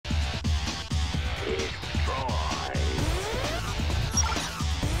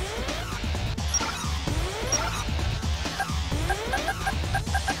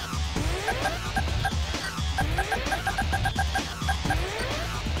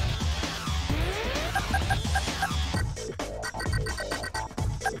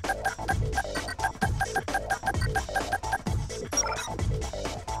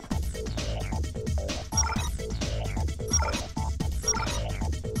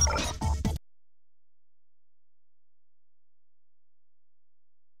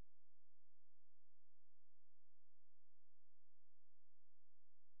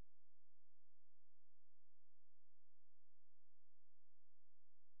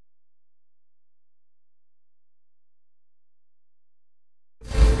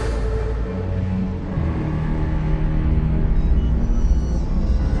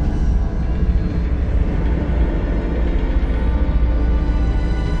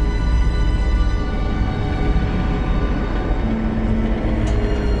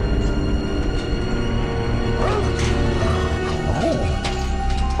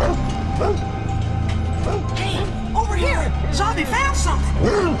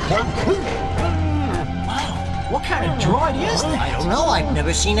something. Wow, what kind of droid is that? I don't know. I've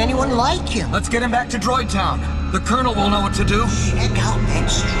never seen anyone like him. Let's get him back to Droid Town. The Colonel will know what to do. Check out that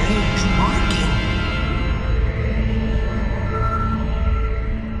strange marking.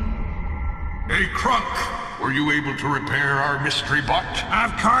 Hey, Crunk, were you able to repair our mystery bot?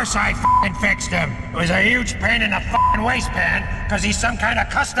 Of course I f***ing fixed him. It was a huge pain in the f***ing waistband, because he's some kind of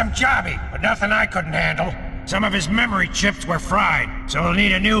custom jobby, but nothing I couldn't handle. Some of his memory chips were fried, so he'll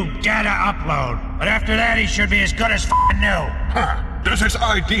need a new data upload. But after that, he should be as good as f***ing new. Huh. Does his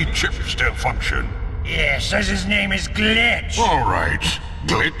ID chip still function? Yeah, says his name is Glitch. All right,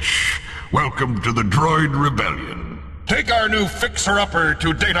 Glitch. Welcome to the Droid Rebellion. Take our new fixer-upper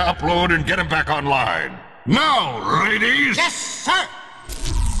to data upload and get him back online. Now, ladies! Yes, sir!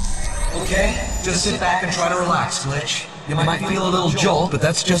 Okay, just sit back and try to relax, Glitch. You might feel a little jolt, but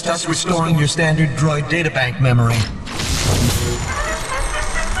that's just us restoring your standard droid databank memory.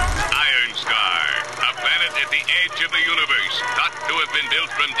 Iron Star, a planet at the edge of the universe, thought to have been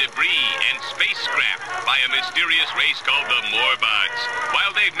built from debris and space scrap by a mysterious race called the Morbots.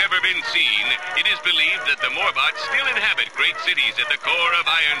 While they've never been seen, it is believed that the Morbots still inhabit great cities at the core of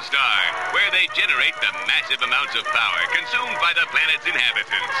Iron Star, where they generate the massive amounts of power consumed by the planet's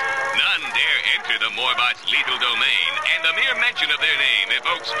inhabitants. None dare enter the Morbots' lethal domain, and the mere mention of their name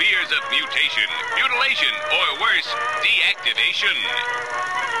evokes fears of mutation, mutilation, or worse, deactivation.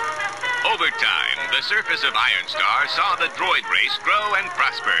 Over time, the surface of Iron Star saw the droid race grow and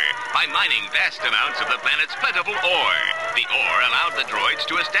prosper by mining vast amounts of the planet's plentiful ore. The ore allowed the droids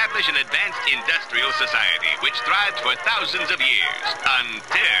to establish an advanced industrial society which thrived for thousands of years,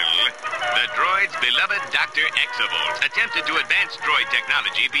 until the droid's beloved Dr. Exavolt attempted to advance droid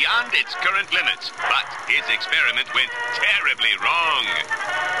technology beyond its current limits, but his experiment went terribly wrong.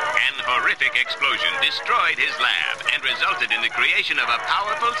 An horrific explosion destroyed his lab and resulted in the creation of a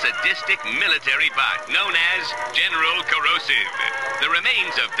powerful, sadistic military bot known as General Corrosive. The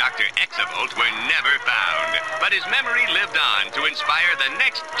remains of Dr. Exavolt were never found, but his memory lived on to inspire the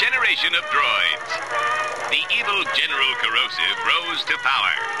next generation of droids. The evil General Corrosive rose to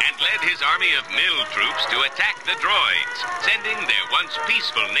power and led his army of mill troops to attack the droids, sending their once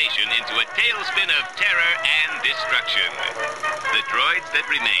peaceful nation into a tailspin of terror and destruction. The droids that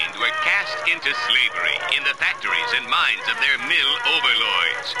remained were cast into slavery in the factories and mines of their mill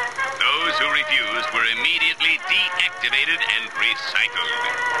overlords. Those who refused were immediately deactivated and recycled.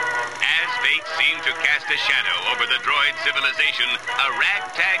 As fate seemed to cast a shadow over the droid civilization, a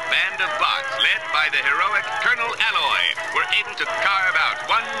ragtag band of bots led by the heroic Colonel Alloy were able to carve out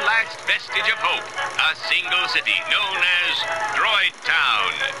one last vestige of hope, a single city known as Droid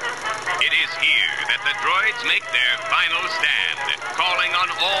Town. It is here that the droids make their final stand, calling on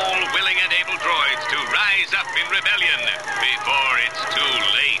all willing and able droids to rise up in rebellion before it's too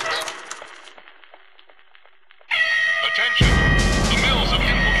late. Attention! The mills have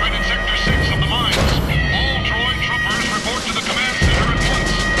infiltrated Sector 6 of the mines. All droid troopers report to the command center at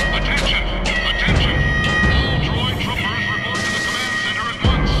once. Attention! Attention! All droid troopers report to the command center at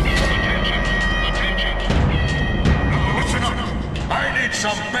once. Attention! Attention! Listen up! I need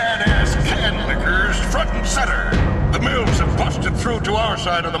some badass can lickers front and center. The mills have busted through to our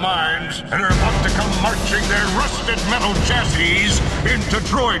side of the mines and are about to come marching their rusted metal chassis into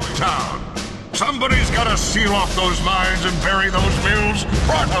Droid Town. Somebody's gotta seal off those mines and bury those mills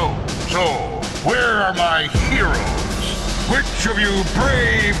pronto. So, where are my heroes? Which of you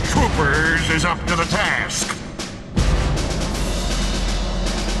brave troopers is up to the task?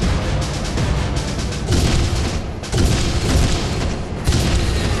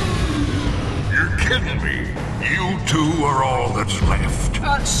 You're kidding me. You two are all that's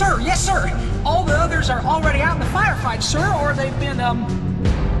left. Sir, yes, sir. All the others are already out in the firefight, sir, or they've been,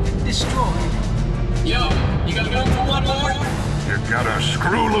 destroyed. Yo, you gonna go for one more? You got a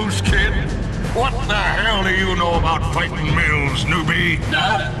screw loose, kid? What the hell do you know about fighting mills, newbie?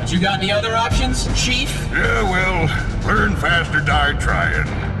 Nada. But you got any other options, Chief? Yeah, well, learn fast or die trying.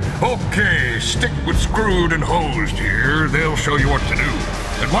 Okay, stick with Screwed and Hosed here. They'll show you what to do.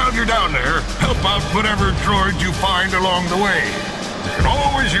 And while you're down there, help out whatever droids you find along the way. You can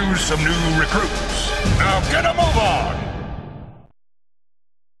always use some new recruits. Now get a move on!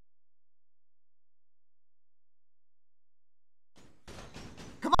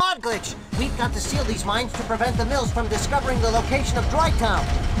 Come on, Glitch! We've got to seal these mines to prevent the mills from discovering the location of Droid Town.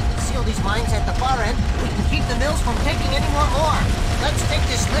 Seal these mines at the far end, we can keep the mills from taking any more ore. Let's take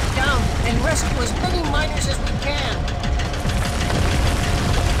this lift down and rescue as many miners as we can.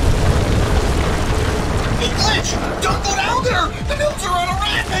 Hey, Glitch! Don't go down there! The mills are on a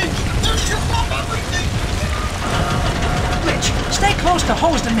rampage! They're shooting up everything! Glitch, Glitch, stay close to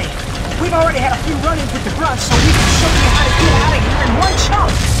Hosed and me. We've already had a few run-ins with the grunts, so we can show you how to get out of here in one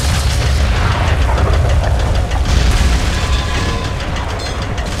chunk.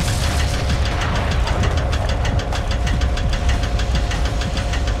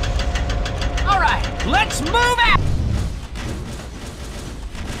 All right, let's move out!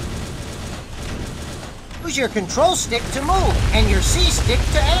 Use your control stick to move, and your C stick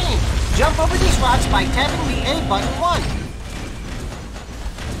to aim. Jump over these rocks by tapping the A button once.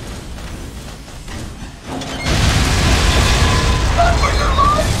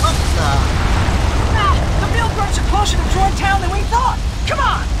 What the? The mill grunts are closer to Droid Town than we thought. Come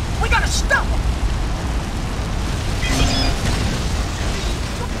on, we gotta stop them.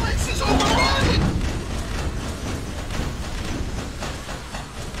 The place is overrun!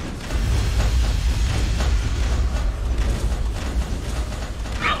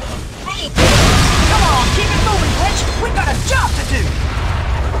 Come on, keep it moving, Glitch. We got a job to do.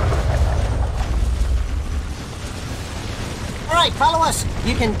 All right, follow us.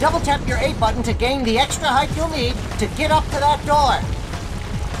 You can double tap your A button to gain the extra height you'll need to get up to that door.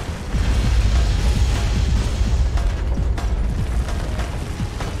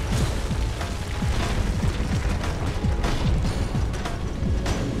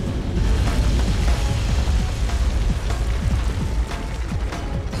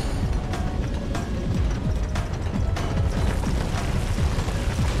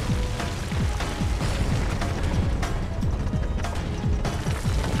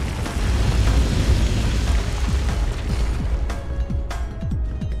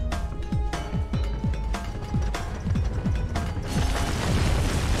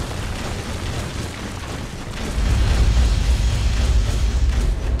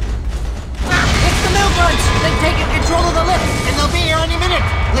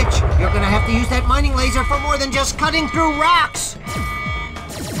 You're gonna have to use that mining laser for more than just cutting through rocks!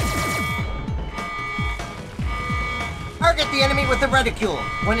 Target the enemy with the reticule.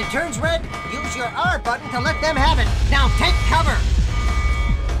 When it turns red, use your R button to let them have it. Now take cover!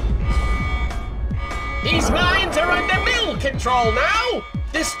 These mines are under mill control now!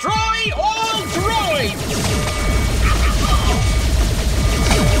 Destroy all droids!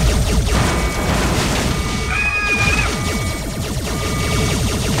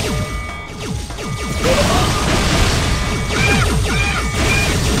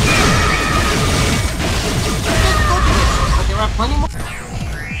 Plenty more.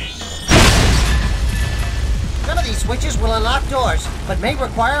 Some of these switches will unlock doors, but may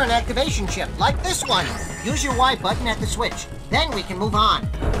require an activation chip, like this one. Use your Y button at the switch. Then we can move on.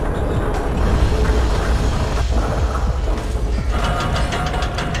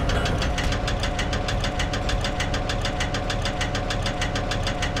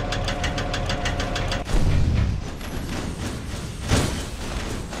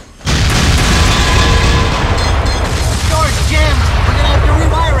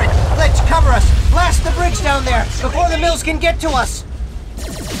 Cover us! Blast the bridge down there before the mills can get to us!